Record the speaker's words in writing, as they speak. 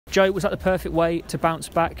Joe, was that the perfect way to bounce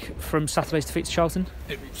back from Saturday's defeat to Charlton?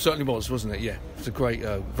 It certainly was, wasn't it? Yeah, it was a great,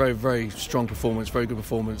 very, very strong performance, very good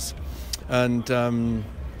performance. And,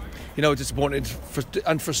 disappointed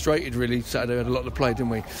and frustrated, really. Saturday we had a lot to play, didn't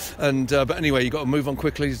we? And but anyway, you've got to move on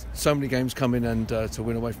quickly. So many games coming, and to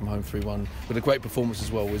win away from home 3-1 with a great performance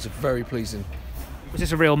as well was very pleasing. Was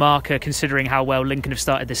this a real marker, considering how well Lincoln have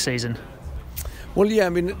started this season? Well, yeah, I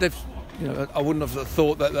mean, I wouldn't have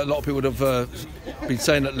thought that a lot of people would have been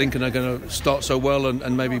saying that Lincoln are going to start so well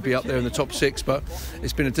and maybe be up there in the top 6, but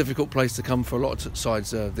it's been a difficult place to come for a lot of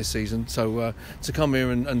sides this season. So to come here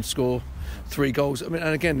and score 3 goals, I mean,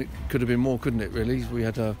 and again, it could have been more, couldn't it, really? We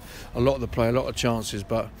had a lot of the play, a lot of chances,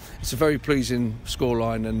 but it's a very pleasing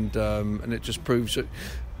scoreline, and it just proves that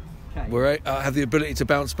we have the ability to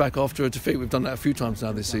bounce back after a defeat. We've done that a few times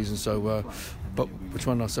now this season, so but we're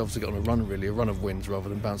trying ourselves to get on a run, really, a run of wins rather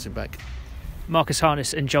than bouncing back. Marcus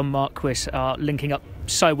Harness and John Marquis are linking up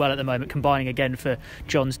so well at the moment, combining again for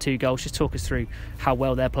John's 2 goals. Just talk us through how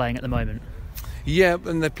well they're playing at the moment. Yeah,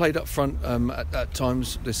 and they played up front at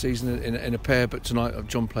times this season in a pair, but tonight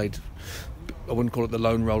John played, I wouldn't call it the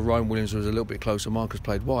lone role. Ryan Williams was a little bit closer. Marcus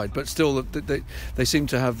played wide, but still they seem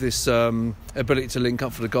to have this ability to link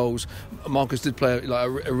up for the goals. Marcus did play a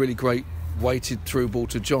really great weighted through ball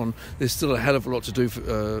to John. There's still a hell of a lot to do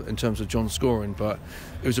in terms of John scoring, but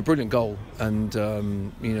it was a brilliant goal, and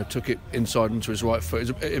took it inside into his right foot.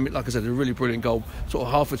 Like I said, a really brilliant goal, sort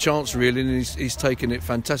of half a chance really, and he's taken it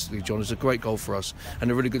fantastically. John, it's a great goal for us and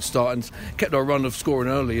a really good start, and kept our run of scoring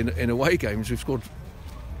early in away games. We've scored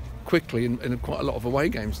quickly in quite a lot of away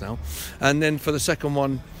games now. And then for the second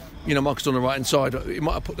one, Marcus on the right hand side, he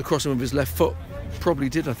might have put the cross in with his left foot, probably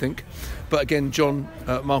did, I think. But again, John,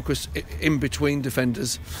 Marcus in between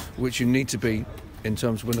defenders, which you need to be in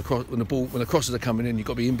terms of when the crosses are coming in, you've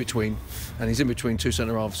got to be in between, and he's in between 2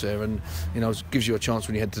 centre halves there, and gives you a chance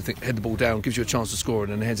when you head the ball down, gives you a chance to score it,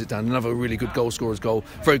 and then heads it down. Another really good goal scorer's goal,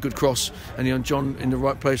 very good cross, and John in the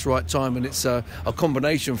right place, right time, and it's a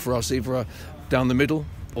combination for us, either down the middle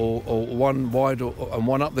or one wide and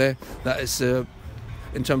one up there. That is,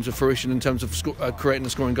 in terms of fruition, in terms of creating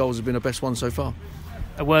and scoring goals, has been the best one so far.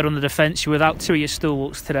 A word on the defence. You're without 2 of your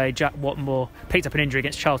stalwarts today. Jack Watmore picked up an injury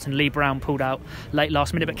against Charlton. Lee Brown pulled out late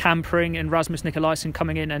last minute, but Campering and Rasmus Nikolaisen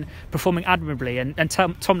coming in and performing admirably, and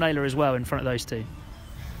Tom Naylor as well in front of those 2.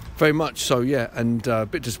 Very much so, yeah, and a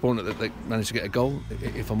bit disappointed that they managed to get a goal.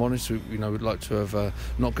 If I'm honest, we'd like to have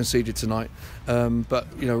not conceded tonight. But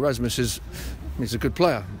Rasmus he's a good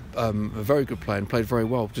player, a very good player, and played very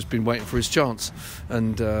well. Just been waiting for his chance,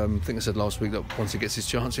 and I think I said last week that once he gets his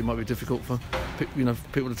chance, it might be difficult for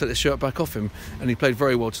people to take their shirt back off him. And he played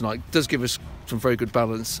very well tonight. Does give us some very good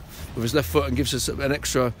balance with his left foot, and gives us an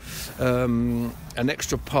extra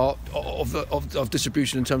part of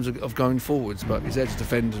distribution in terms of going forwards. But he's there to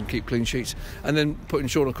defend and keep clean sheets, and then putting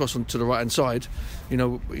Sean across onto the right hand side.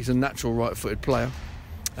 He's a natural right-footed player.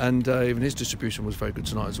 And even his distribution was very good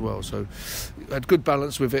tonight as well. So had good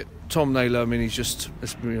balance with it. Tom Naylor, I mean, he's just,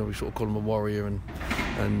 we sort of call him a warrior,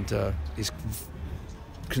 and his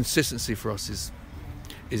consistency for us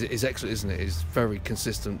is excellent, isn't it? He's a very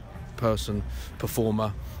consistent person,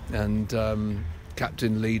 performer, and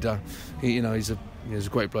captain, leader. He's a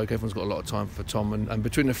great bloke. Everyone's got a lot of time for Tom, and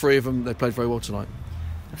between the 3 of them, they played very well tonight.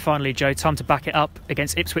 And finally, Joe, time to back it up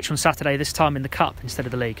against Ipswich on Saturday. This time in the cup instead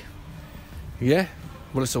of the league. Yeah.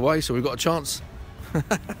 Well, it's away, so we've got a chance.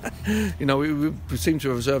 We seem to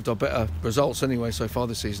have reserved our better results anyway so far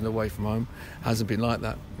this season away from home. Hasn't been like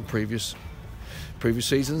that in previous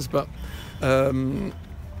seasons, but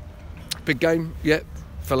big game, yeah.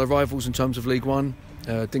 Fellow rivals in terms of League One.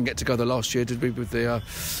 Didn't get together last year, did we, with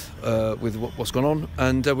what's gone on?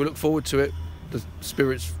 And we look forward to it. The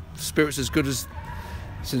spirit's as good as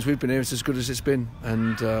since we've been here. It's as good as it's been,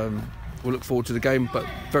 and we'll look forward to the game. But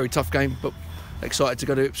very tough game, but excited to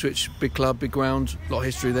go to Ipswich, big club, big ground, a lot of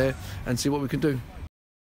history there, and see what we can do.